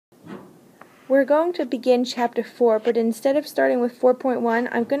We're going to begin Chapter 4, but instead of starting with 4.1,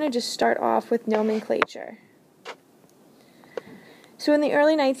 I'm going to just start off with nomenclature. So in the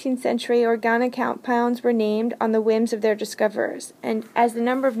early 19th century, organic compounds were named on the whims of their discoverers, and as the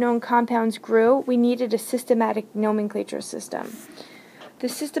number of known compounds grew, we needed a systematic nomenclature system. The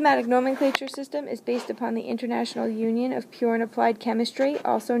systematic nomenclature system is based upon the International Union of Pure and Applied Chemistry,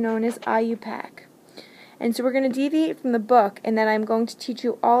 also known as IUPAC. And so we're going to deviate from the book, and then I'm going to teach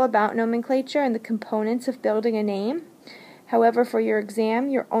you all about nomenclature and the components of building a name. However, for your exam,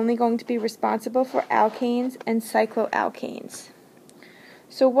 you're only going to be responsible for alkanes and cycloalkanes.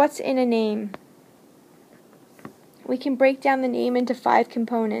 So what's in a name? We can break down the name into 5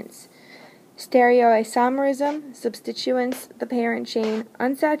 components: stereoisomerism, substituents, the parent chain,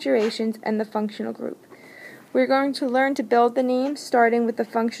 unsaturations, and the functional group. We're going to learn to build the name starting with the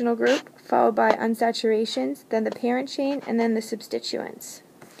functional group, followed by unsaturations, then the parent chain, and then the substituents.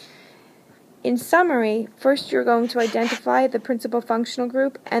 In summary, first you're going to identify the principal functional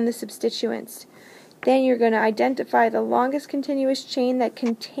group and the substituents. Then you're going to identify the longest continuous chain that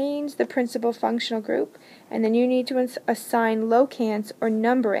contains the principal functional group, and then you need to assign locants or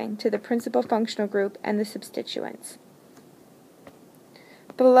numbering to the principal functional group and the substituents.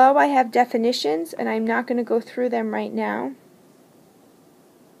 Below I have definitions, and I'm not going to go through them right now.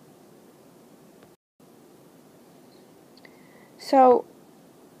 So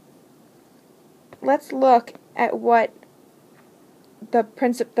let's look at what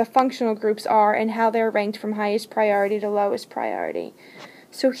the functional groups are and how they're ranked from highest priority to lowest priority.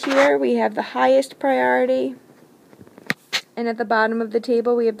 So here we have the highest priority, and at the bottom of the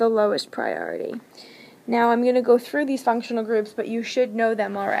table we have the lowest priority. Now I'm going to go through these functional groups, but you should know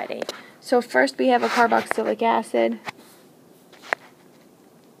them already. So first we have a carboxylic acid.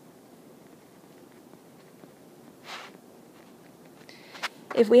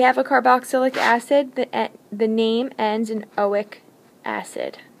 If we have a carboxylic acid, the name ends in oic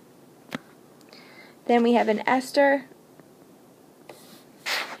acid. Then we have an ester,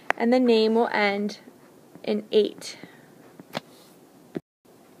 and the name will end in ate.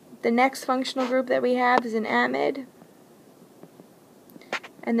 The next functional group that we have is an amide,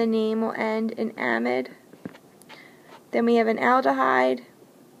 and the name will end in amide. Then we have an aldehyde,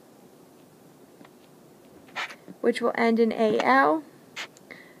 which will end in al.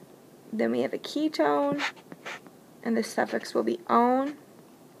 Then we have a ketone, and the suffix will be -one.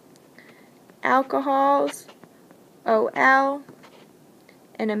 Alcohols, ol,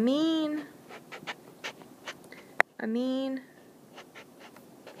 and amine,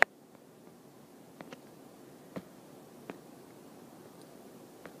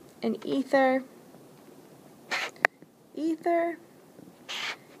 and ether,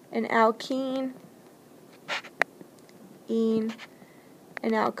 an alkene, ene,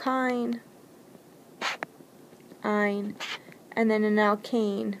 an alkyne, ine, and then an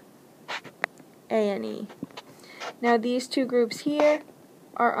alkane, ane. Now these two groups here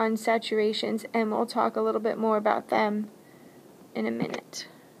are unsaturations, and we'll talk a little bit more about them in a minute.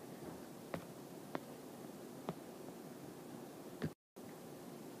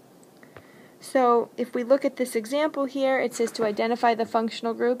 So if we look at this example here, it says to identify the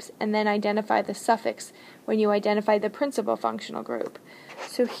functional groups and then identify the suffix when you identify the principal functional group.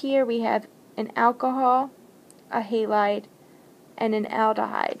 So here we have an alcohol, a halide, and an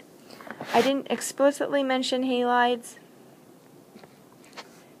aldehyde. I didn't explicitly mention halides.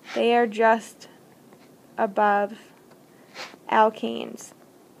 They are just above alkanes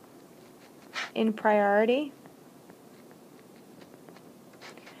in priority.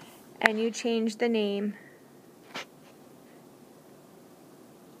 And you change the name.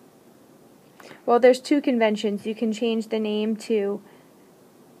 Well, there's 2 conventions. You can change the name to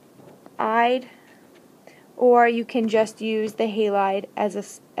ide, or you can just use the halide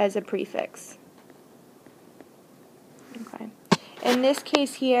as a prefix. Okay. In this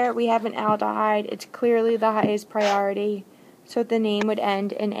case here, we have an aldehyde. It's clearly the highest priority, so the name would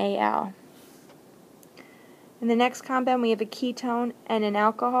end in al. In the next compound, we have a ketone and an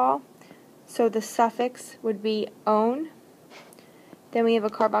alcohol, so the suffix would be -one. Then we have a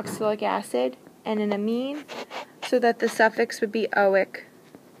carboxylic acid and an amine, so that the suffix would be oic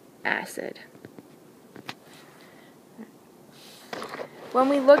acid. When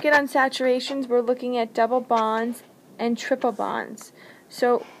we look at unsaturations, we're looking at double bonds and triple bonds.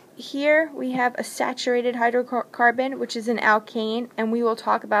 So here we have a saturated hydrocarbon, which is an alkane, and we will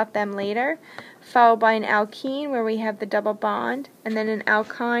talk about them later, followed by an alkene, where we have the double bond, and then an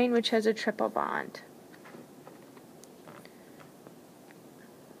alkyne, which has a triple bond.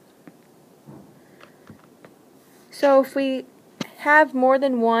 So if we have more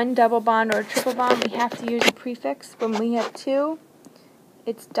than one double bond or a triple bond, we have to use a prefix. When we have two,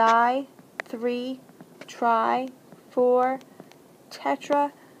 it's di, 3, tri, 4,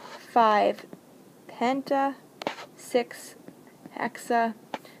 tetra, 5, penta, 6, hexa,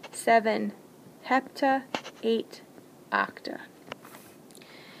 7, hepta, 8, octa.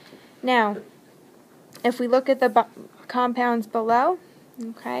 Now, if we look at the compounds below,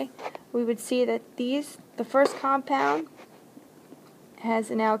 okay, we would see that the first compound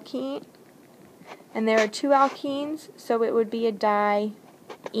has an alkene, and there are two alkenes, so it would be a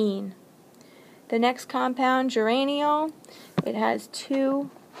diene. The next compound, geraniol, it has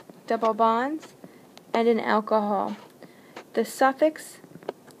two double bonds and an alcohol. The suffix,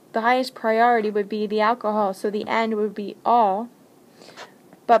 the highest priority would be the alcohol, so the end would be -ol.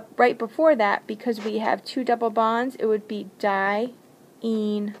 But right before that, because we have two double bonds, it would be diene-ol.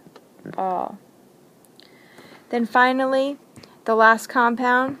 Then finally, the last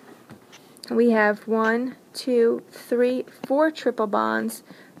compound, we have 1, 2, 3, 4 triple bonds,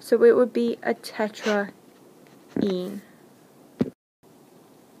 so it would be a tetraene.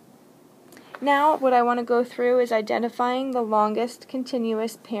 Now what I want to go through is identifying the longest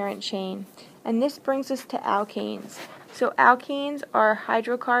continuous parent chain, and this brings us to alkanes. So alkanes are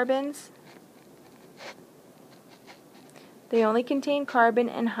hydrocarbons. They only contain carbon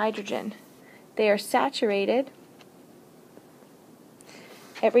and hydrogen. They are saturated.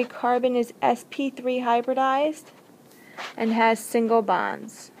 Every carbon is sp3 hybridized and has single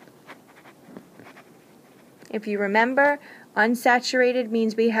bonds. If you remember, unsaturated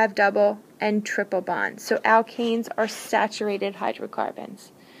means we have double and triple bonds. So alkanes are saturated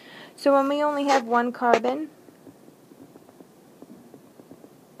hydrocarbons. So when we only have one carbon,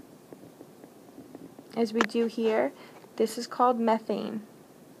 as we do here, this is called methane.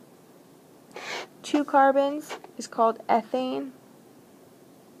 2 carbons is called ethane.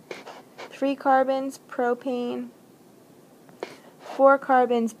 3 carbons, propane. 4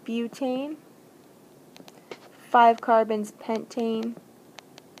 carbons, butane. 5 carbons, pentane.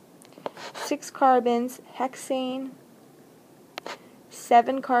 6 carbons, hexane.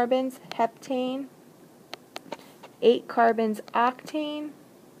 7 carbons, heptane. 8 carbons, octane.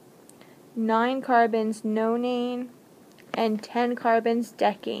 9 carbons, nonane. And 10 carbons,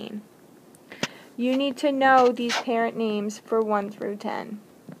 decane. You need to know these parent names for 1 through 10.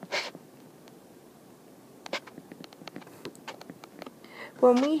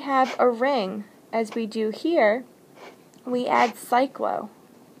 When we have a ring, as we do here, we add cyclo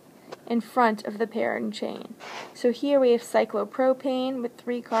in front of the parent chain. So here we have cyclopropane with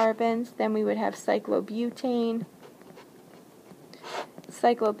 3 carbons, then we would have cyclobutane,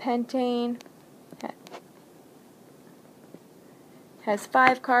 cyclopentane has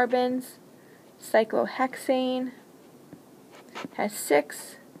 5 carbons, cyclohexane has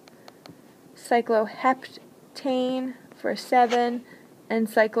 6, cycloheptane for 7, and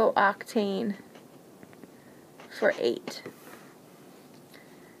cyclooctane for 8.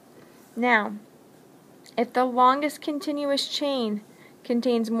 Now, if the longest continuous chain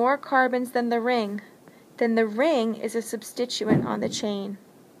contains more carbons than the ring, then the ring is a substituent on the chain.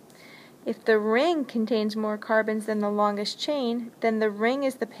 If the ring contains more carbons than the longest chain, then the ring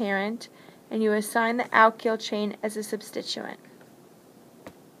is the parent, and you assign the alkyl chain as a substituent.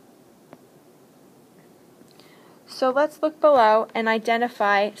 So let's look below and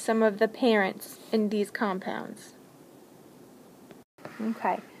identify some of the parents in these compounds.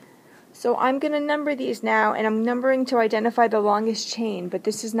 Okay, so I'm going to number these now, and I'm numbering to identify the longest chain, but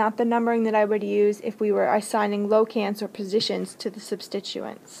this is not the numbering that I would use if we were assigning locants or positions to the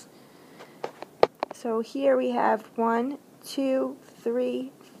substituents. So here we have 1, 2,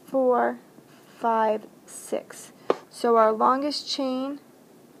 3, 4, 5, 6. So our longest chain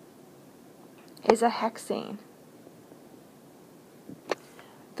is a hexane.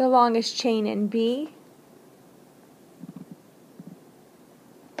 The longest chain in B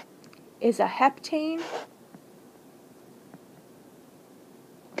is a heptane.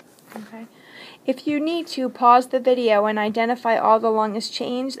 Okay. If you need to, pause the video and identify all the longest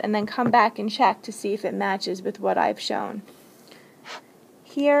chains and then come back and check to see if it matches with what I've shown.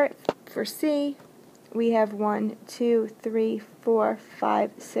 Here, for C, we have 1, 2, 3, 4,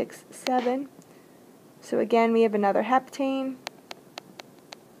 5, 6, 7. So again, we have another heptane.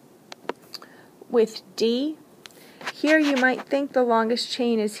 With D, here you might think the longest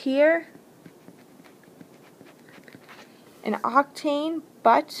chain is here, an octane,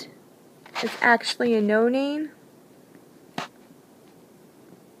 but it's actually a nonane.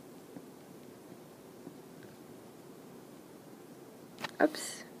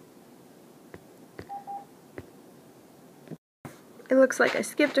 Oops. it looks like I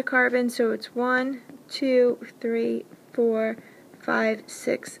skipped a carbon, so it's 1, 2, 3, 4, 5,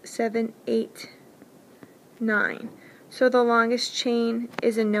 6, 7, 8, 9. So the longest chain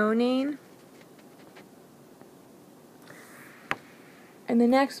is a nonane. And the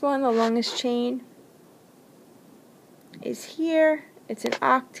next one, the longest chain, is here. It's an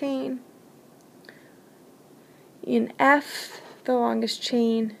octane. In F, the longest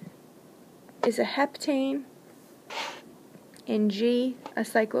chain is a heptane. In G, a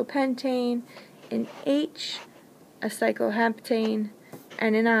cyclopentane. In H, a cycloheptane.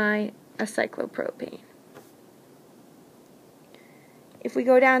 And in I, a cyclopropane. If we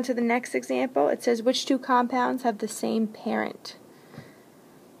go down to the next example, it says which two compounds have the same parent.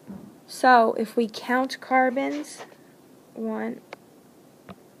 So if we count carbons, 1,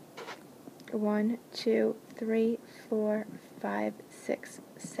 2, 3, 4, 5, 6,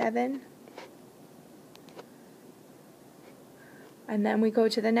 7. And then we go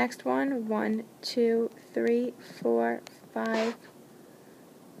to the next one, 1, 2, 3, 4, 5,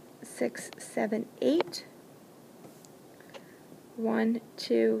 6, 7, 8. 1,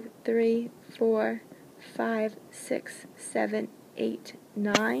 2, 3, 4, 5, 6, 7, 8,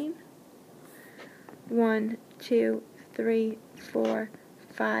 9. 1, 2, 3, 4,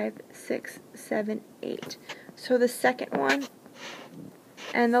 5, 6, 7, 8. So the second one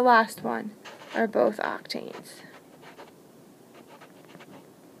and the last one are both octanes.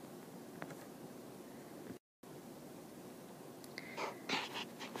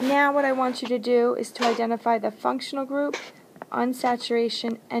 Now what I want you to do is to identify the functional group,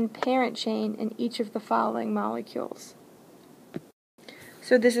 unsaturation, and parent chain in each of the following molecules.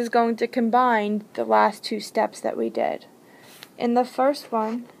 So this is going to combine the last two steps that we did. In the first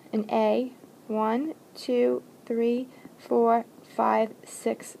one, in A, 1, 2, 3, 4, 5,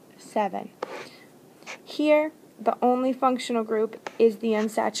 6, 7. Here, the only functional group is the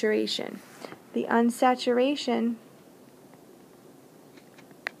unsaturation. The unsaturation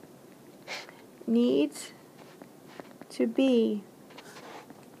needs to be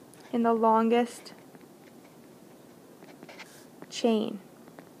in the longest chain.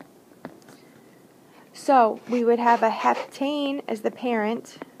 So we would have a heptane as the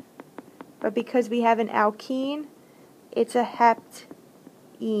parent, but because we have an alkene, it's a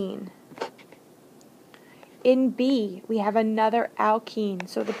heptene. In B, we have another alkene,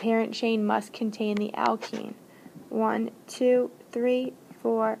 so the parent chain must contain the alkene. 1, 2, 3,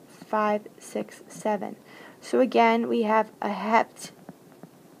 4, 5, 6, 7. So again, we have a heptene.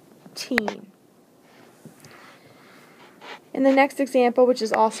 In the next example, which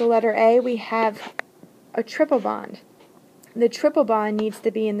is also letter A, we have a triple bond. The triple bond needs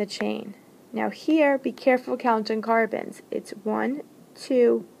to be in the chain. Now here, be careful counting carbons. It's 1,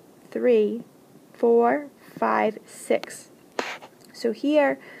 2, 3, 4, 5, 6. So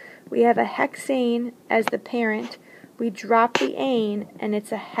here, we have a hexane as the parent. We drop the ane, and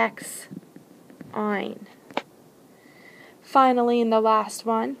it's a hexine. Finally, in the last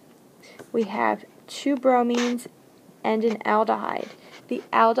one, we have two bromines and an aldehyde. The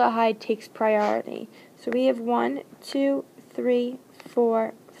aldehyde takes priority. So we have 1, 2, 3,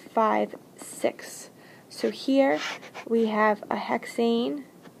 4, 5, 6. So here we have a hexane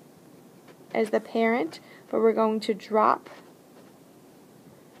as the parent, but we're going to drop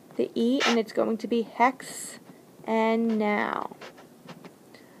the E, and it's going to be hex, and now.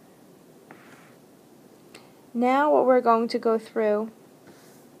 Now what we're going to go through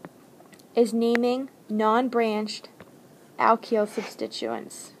is naming non-branched alkyl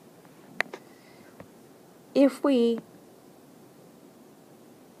substituents.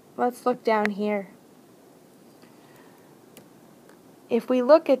 Let's look down here. If we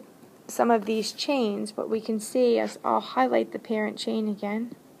look at some of these chains, what we can see is, I'll highlight the parent chain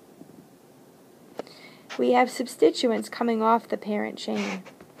again. We have substituents coming off the parent chain.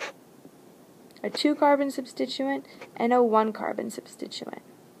 A 2-carbon substituent and a 1-carbon substituent.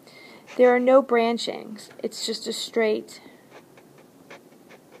 There are no branchings. It's just a straight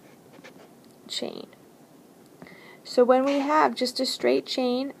chain. So when we have just a straight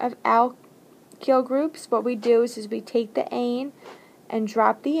chain of alkyl groups, what we do is we take the ane and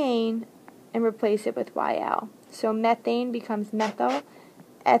drop the ane and replace it with YL. So methane becomes methyl,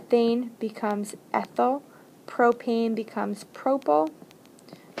 ethane becomes ethyl, propane becomes propyl,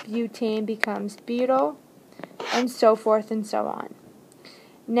 butane becomes butyl, and so forth and so on.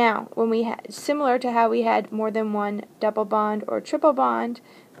 Now, when we had, similar to how we had more than one double bond or triple bond,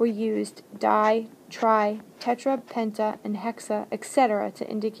 we used di, tri, tetra, penta, and hexa, etc. to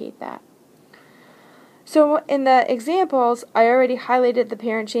indicate that. So in the examples, I already highlighted the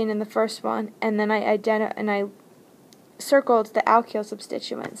parent chain in the first one, and then I circled the alkyl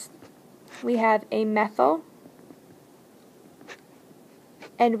substituents. We have a methyl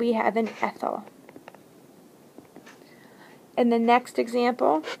and we have an ethyl. In the next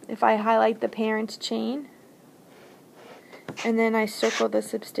example, if I highlight the parent chain and then I circle the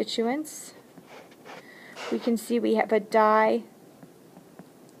substituents, we can see we have a dimethyl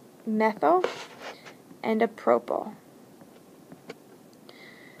and a propyl.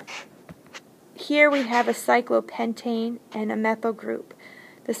 Here we have a cyclopentane and a methyl group.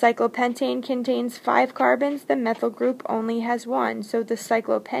 The cyclopentane contains 5 carbons, the methyl group only has 1. So the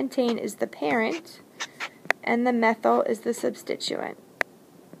cyclopentane is the parent and the methyl is the substituent.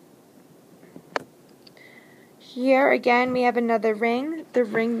 Here again we have another ring. The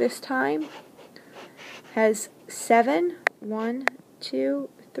ring this time has 7. 1, 2,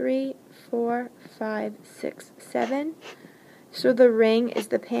 3, 4, 5, 6, 7. So the ring is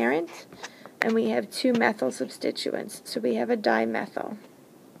the parent and we have 2 methyl substituents. So we have a dimethyl.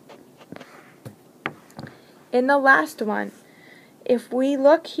 In the last one, if we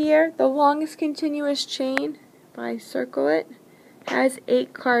look here, the longest continuous chain, if I circle it, has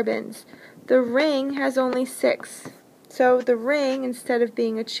 8 carbons. The ring has only 6. So the ring, instead of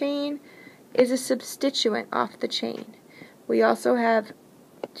being a chain, is a substituent off the chain. We also have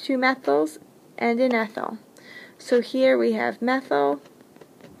 2 methyls and an ethyl. So here we have methyl,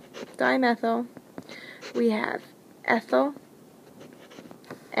 dimethyl, we have ethyl,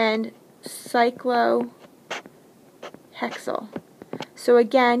 and cyclohexyl. So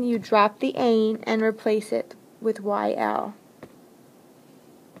again, you drop the ane and replace it with YL.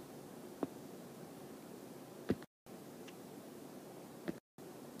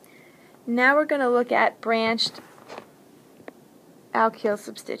 Now we're going to look at branched alkyl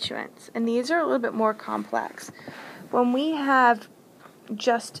substituents, and these are a little bit more complex. When we have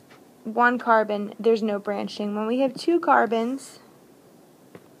just 1 carbon, there's no branching. When we have 2 carbons,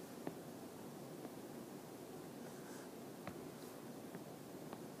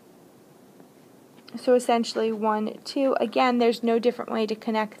 so essentially 1, 2, again, there's no different way to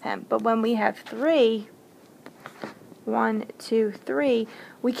connect them. But when we have 3, 1, 2, 3,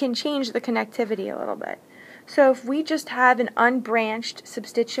 we can change the connectivity a little bit. So if we just have an unbranched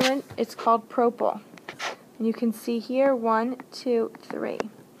substituent, it's called propyl. And you can see here 1, 2, 3.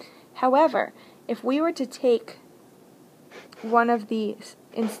 However, if we were to take one of these,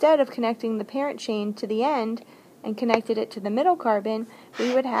 instead of connecting the parent chain to the end and connected it to the middle carbon,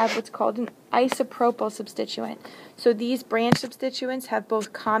 we would have what's called an isopropyl substituent. So these branch substituents have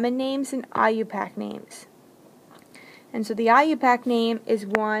both common names and IUPAC names. And so the IUPAC name is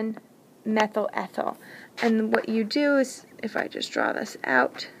 1-methyl ethyl. And what you do is, if I just draw this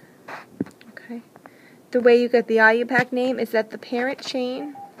out, okay, the way you get the IUPAC name is that the parent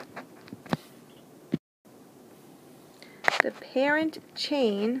chain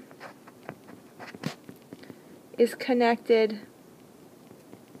is connected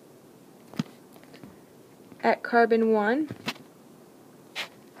at carbon 1,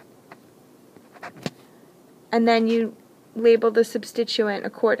 and then you label the substituent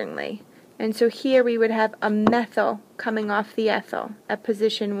accordingly. And so here we would have a methyl coming off the ethyl at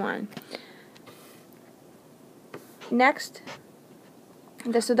position 1. Next,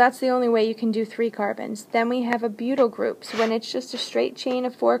 so that's the only way you can do 3 carbons. Then we have a butyl group. So when it's just a straight chain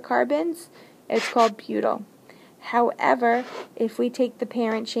of 4 carbons, it's called butyl. However, if we take the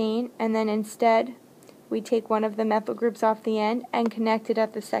parent chain and then instead we take one of the methyl groups off the end and connect it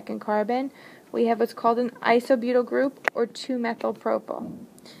at the second carbon, we have what's called an isobutyl group, or 2-methyl propyl.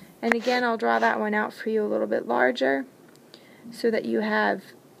 And again, I'll draw that one out for you a little bit larger so that you have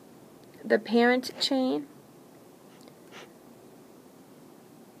the parent chain,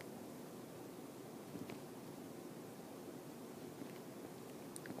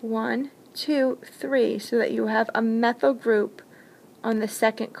 one, 2, 3, so that you have a methyl group on the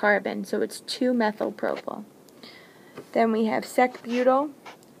second carbon, so it's 2-methyl propyl. Then we have sec-butyl,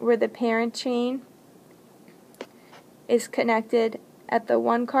 where the parent chain is connected at the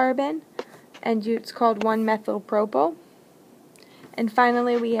 1 carbon, and it's called 1-methyl propyl. And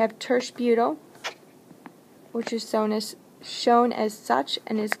finally, we have terse-butyl, which is shown as such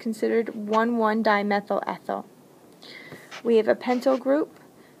and is considered 1,1-dimethyl ethyl. We have a pentyl group.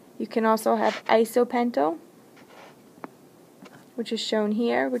 You can also have isopentyl, which is shown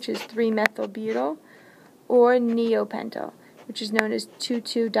here, which is 3-methyl-butyl, or neopentyl, which is known as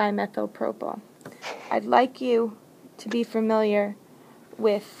 2,2-dimethyl propyl. I'd like you to be familiar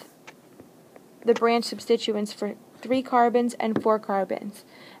with the branch substituents for 3 carbons and 4 carbons.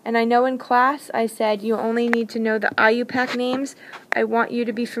 And I know in class I said you only need to know the IUPAC names. I want you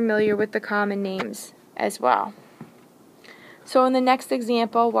to be familiar with the common names as well. So in the next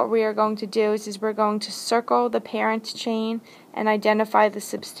example, what we are going to do is we're going to circle the parent chain and identify the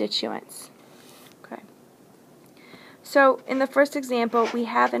substituents. Okay. So in the first example, we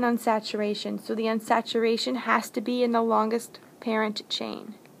have an unsaturation. So the unsaturation has to be in the longest parent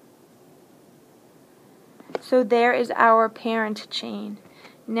chain. So there is our parent chain.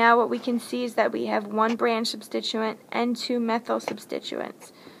 Now what we can see is that we have one branch substituent and two methyl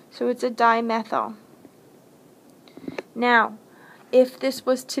substituents. So it's a dimethyl. Now, if this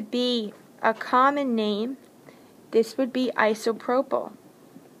was to be a common name, this would be isopropyl.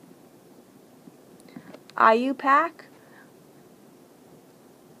 IUPAC,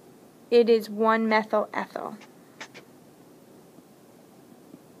 it is 1-methyl ethyl.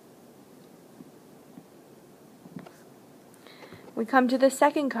 We come to the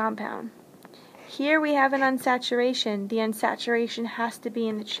second compound. Here we have an unsaturation. The unsaturation has to be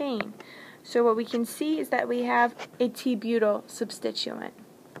in the chain. So what we can see is that we have a T-butyl substituent.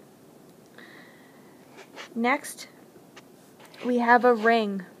 Next, we have a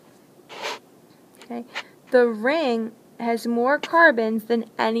ring. Okay. The ring has more carbons than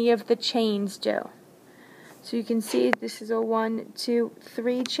any of the chains do. So you can see this is a 1, 2,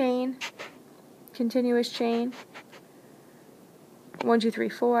 3 chain, continuous chain. 1, 2, 3,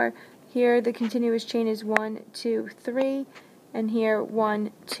 4. Here the continuous chain is 1, 2, 3, and here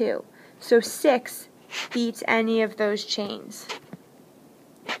 1, 2. So 6 beats any of those chains.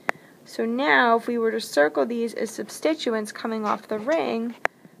 So now if we were to circle these as substituents coming off the ring,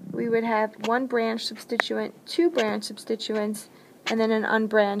 we would have one branch substituent, two branch substituents, and then an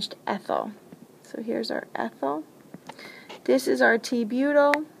unbranched ethyl. So here's our ethyl. This is our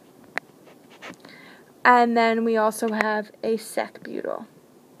T-butyl. And then we also have a sec-butyl,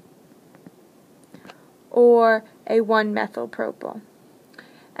 or a 1-methylpropyl.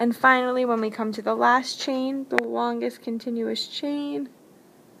 And finally, when we come to the last chain, the longest continuous chain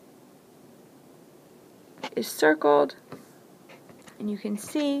is circled. And you can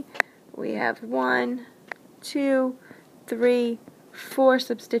see we have 1, 2, 3, 4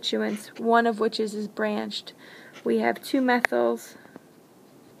 substituents, one of which is branched. We have 2 methyls,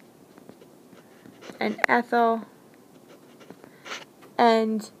 an ethyl,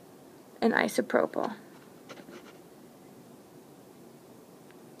 and an isopropyl.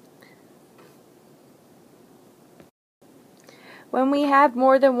 When we have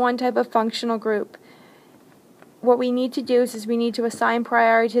more than one type of functional group, what we need to do is we need to assign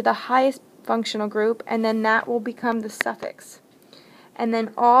priority to the highest functional group, and then that will become the suffix. And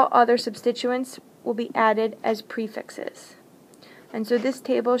then all other substituents will be added as prefixes. And so this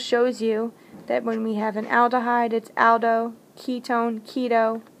table shows you that when we have an aldehyde, it's aldo, ketone,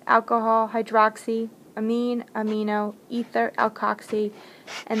 keto, alcohol, hydroxy, amine, amino, ether, alkoxy,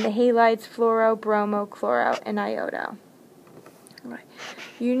 and the halides, fluoro, bromo, chloro, and iodo. Right.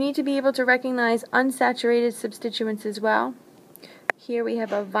 You need to be able to recognize unsaturated substituents as well. Here we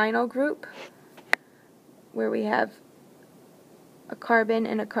have a vinyl group where we have a carbon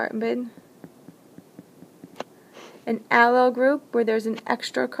and a carbon. An allyl group where there's an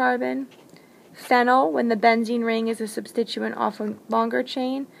extra carbon. Phenyl when the benzene ring is a substituent off a longer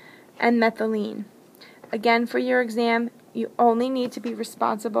chain. And methylene. Again, for your exam, you only need to be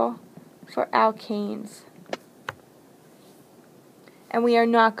responsible for alkanes. And we are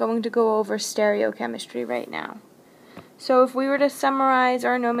not going to go over stereochemistry right now. So if we were to summarize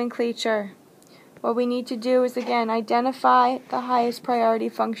our nomenclature, what we need to do is, again, identify the highest priority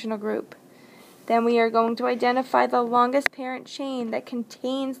functional group. Then we are going to identify the longest parent chain that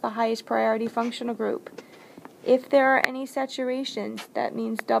contains the highest priority functional group. If there are any saturations, that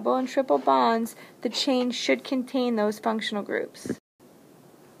means double and triple bonds, the chain should contain those functional groups.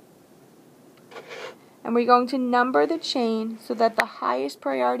 And we're going to number the chain so that the highest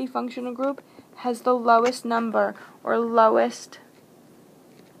priority functional group has the lowest number, or lowest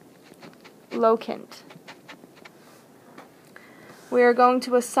locant. We are going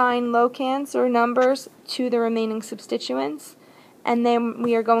to assign locants, or numbers, to the remaining substituents, and then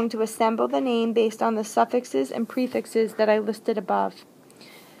we are going to assemble the name based on the suffixes and prefixes that I listed above.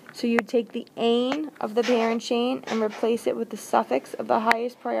 So you take the ane of the parent chain and replace it with the suffix of the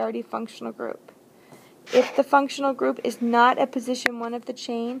highest priority functional group. If the functional group is not at position 1 of the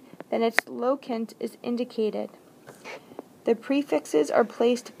chain, then its locant is indicated. The prefixes are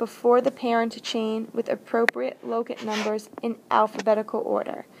placed before the parent chain with appropriate locant numbers in alphabetical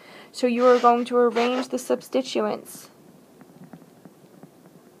order. So you are going to arrange the substituents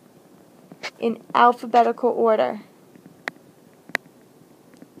in alphabetical order,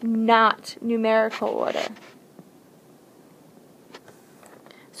 not numerical order.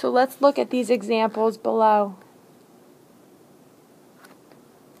 So let's look at these examples below.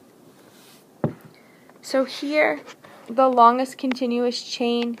 So here, the longest continuous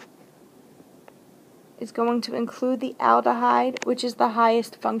chain is going to include the aldehyde, which is the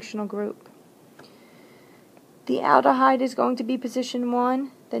highest functional group. The aldehyde is going to be position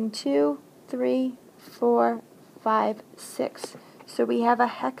 1, then 2, 3, 4, 5, 6. So we have a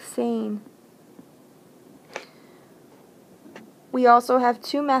hexane. We also have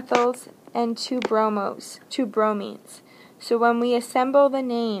 2 methyls and 2 bromines. So when we assemble the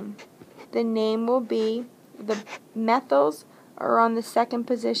name will be, the methyls are on the 2nd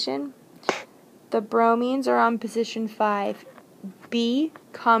position, the bromines are on position 5. B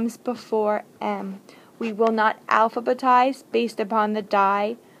comes before M. We will not alphabetize based upon the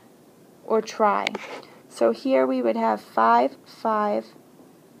di or tri. So here we would have 5,5,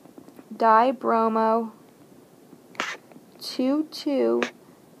 dibromo, 2,2,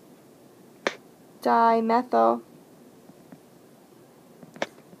 dimethyl,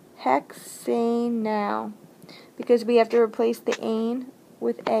 hexane now, because we have to replace the ane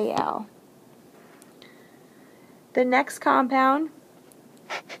with Al. The next compound,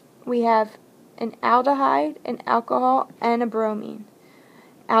 we have an aldehyde, an alcohol, and a bromine.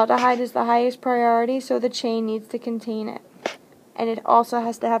 Aldehyde is the highest priority, so the chain needs to contain it. And it also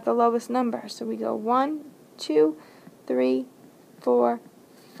has to have the lowest number. So we go 1, 2, 3, 4,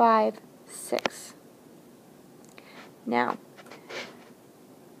 5, 6. Now,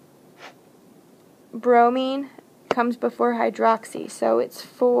 bromine comes before hydroxy, so it's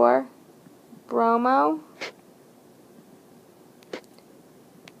 4 bromo,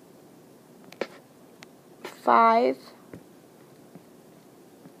 5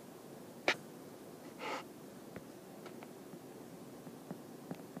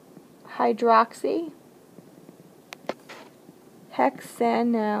 hydroxy, hexane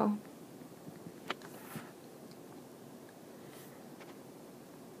now.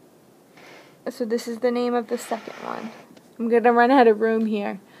 So this is the name of the second one. I'm going to run out of room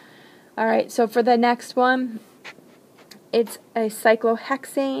here. Alright, so for the next one, it's a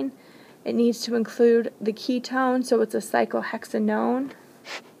cyclohexane. It needs to include the ketone, so it's a cyclohexanone.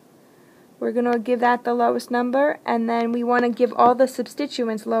 We're going to give that the lowest number, and then we want to give all the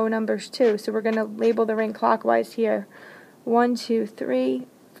substituents low numbers too. So we're going to label the ring clockwise here. 1, 2, 3,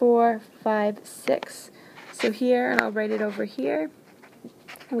 4, 5, 6. So here, and I'll write it over here,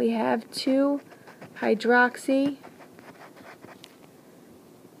 we have 2 hydroxy,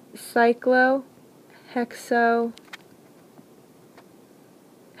 cyclo, hexa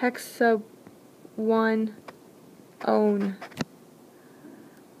 1 one.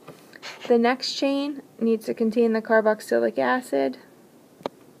 The next chain needs to contain the carboxylic acid.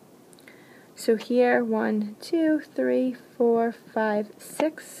 So here, 1, 2, 3, 4, 5,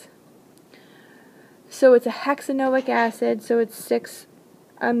 6. So it's a hexanoic acid, so it's 6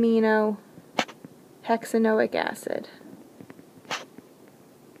 amino hexanoic acid.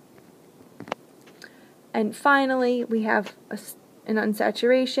 And finally, we have an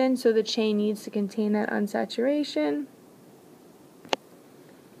unsaturation, so the chain needs to contain that unsaturation.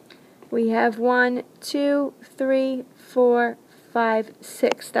 We have 1, 2, 3, 4, 5,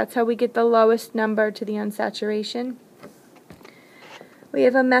 6. That's how we get the lowest number to the unsaturation. We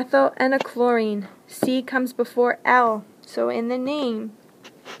have a methyl and a chlorine. C comes before L. So in the name,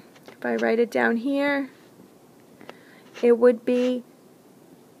 if I write it down here, it would be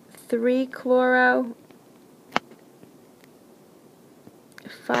 3-chloro,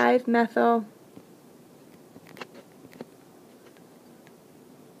 5-methyl,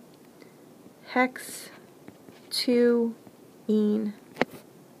 hex 2-ene.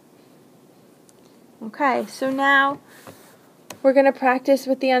 Okay, so now we're going to practice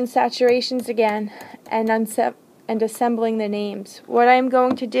with the unsaturations again and assembling the names. What I'm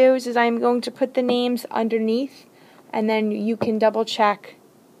going to do is I'm going to put the names underneath, and then you can double check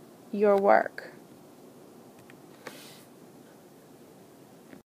your work.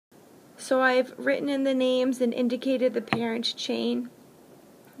 So I've written in the names and indicated the parent chain.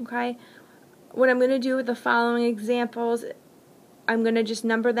 Okay, what I'm going to do with the following examples, I'm going to just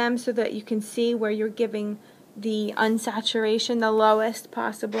number them so that you can see where you're giving the unsaturation the lowest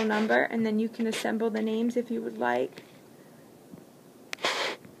possible number, and then you can assemble the names if you would like.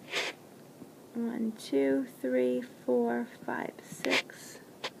 1, 2, 3, 4, 5, 6.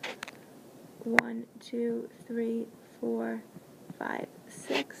 1, 2, 3, 4, 5,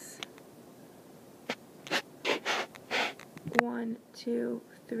 6. 1, 2,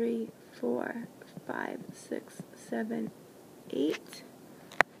 3, 4, 5, 6, 7, 8.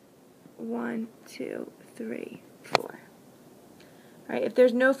 1, 2, 3, 4. Alright, if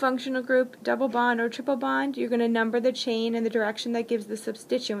there's no functional group, double bond or triple bond, you're going to number the chain in the direction that gives the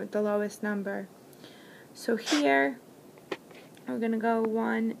substituent the lowest number. So here, we're going to go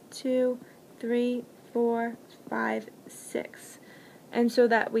 1, 2, 3, 4, 5, 6. And so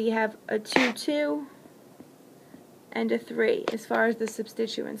that we have a 2, 2, and a 3 as far as the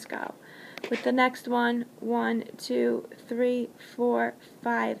substituents go. With the next one, 1, 2, 3, 4,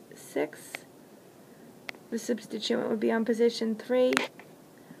 5, 6. The substituent would be on position 3.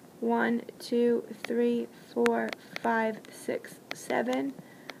 1, 2, 3, 4, 5, 6, 7.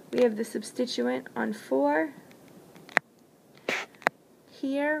 We have the substituent on 4.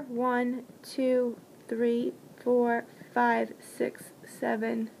 Here, 1, 2, 3, 4, 5, 6,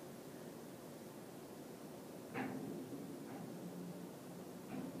 7.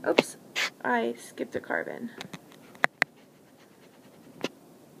 Oops, I skipped a carbon.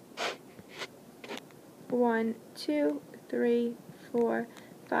 1, 2, 3, 4,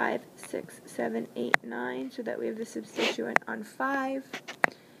 5, 6, 7, 8, 9, so that we have the substituent on 5.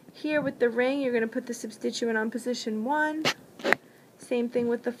 Here with the ring, you're going to put the substituent on position 1. Same thing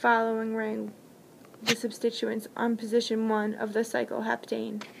with the following ring, the substituents on position 1 of the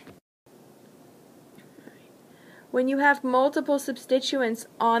cycloheptane. When you have multiple substituents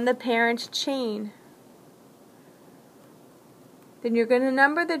on the parent chain, then you're going to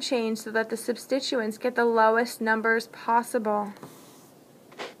number the chain so that the substituents get the lowest numbers possible.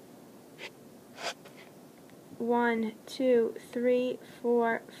 1, 2, 3,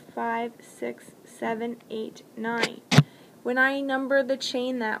 4, 5, 6, 7, 8, 9. When I number the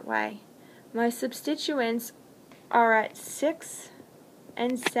chain that way, my substituents are at 6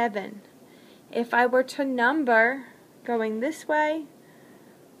 and 7. If I were to number going this way,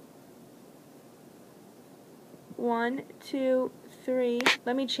 1, 2, 3,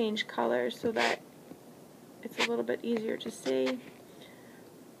 let me change colors so that it's a little bit easier to see.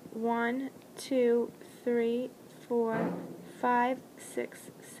 1, 2, 3, 4, 5, 6,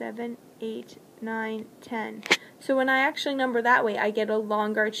 7, 8, 9, 10. So when I actually number that way, I get a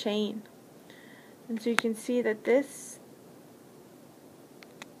longer chain. And so you can see that this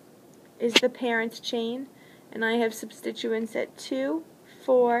is the parent chain, and I have substituents at 2,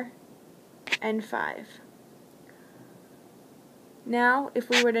 4, and 5. Now, if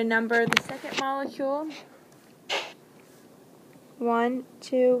we were to number the second molecule, 1,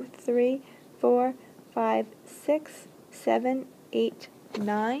 2, 3, 4, 5, 6, 7, 8,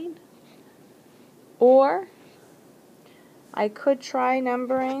 9. Or I could try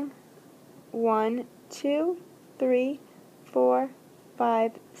numbering 1, 2, 3, 4,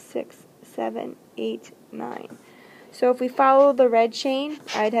 5, 6, 7, 8, 9. So if we follow the red chain,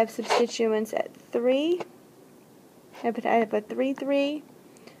 I'd have substituents at 3. I'd have a 3, 3,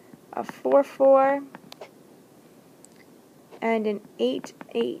 a 4, 4, and an 8,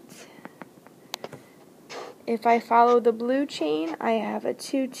 8. If I follow the blue chain, I have a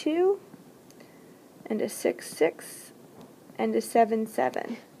 2, 2, and a 6, 6, and a 7,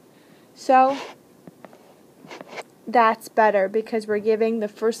 7. So that's better because we're giving the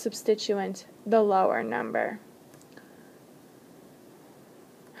first substituent the lower number.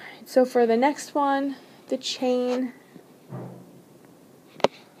 So for the next one, the chain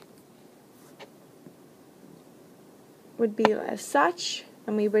would be as such,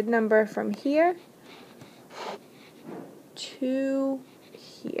 and we would number from here to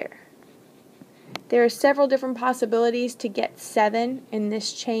here. There are several different possibilities to get 7 in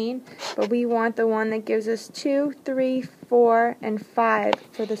this chain, but we want the one that gives us 2, 3, 4, and 5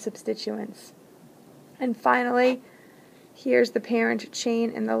 for the substituents. And finally, here's the parent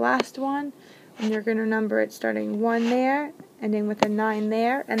chain in the last one, and you're going to number it starting 1 there, ending with a 9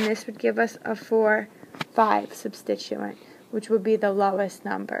 there, and this would give us a 4, 5 substituent, which would be the lowest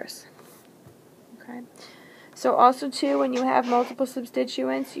numbers. Okay. So also too, when you have multiple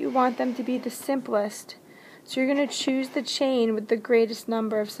substituents, you want them to be the simplest. So you're going to choose the chain with the greatest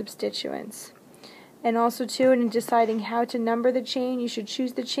number of substituents. And also too, in deciding how to number the chain, you should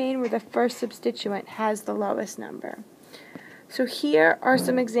choose the chain where the first substituent has the lowest number. So here are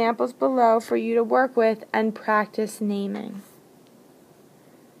some examples below for you to work with and practice naming.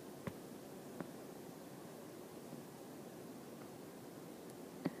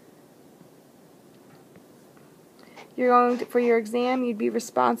 You're going to, for your exam, you'd be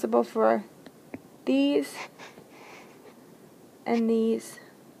responsible for these and these.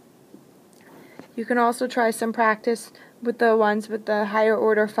 You can also try some practice with the ones with the higher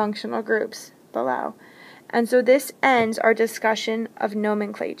order functional groups below. And so this ends our discussion of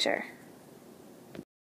nomenclature.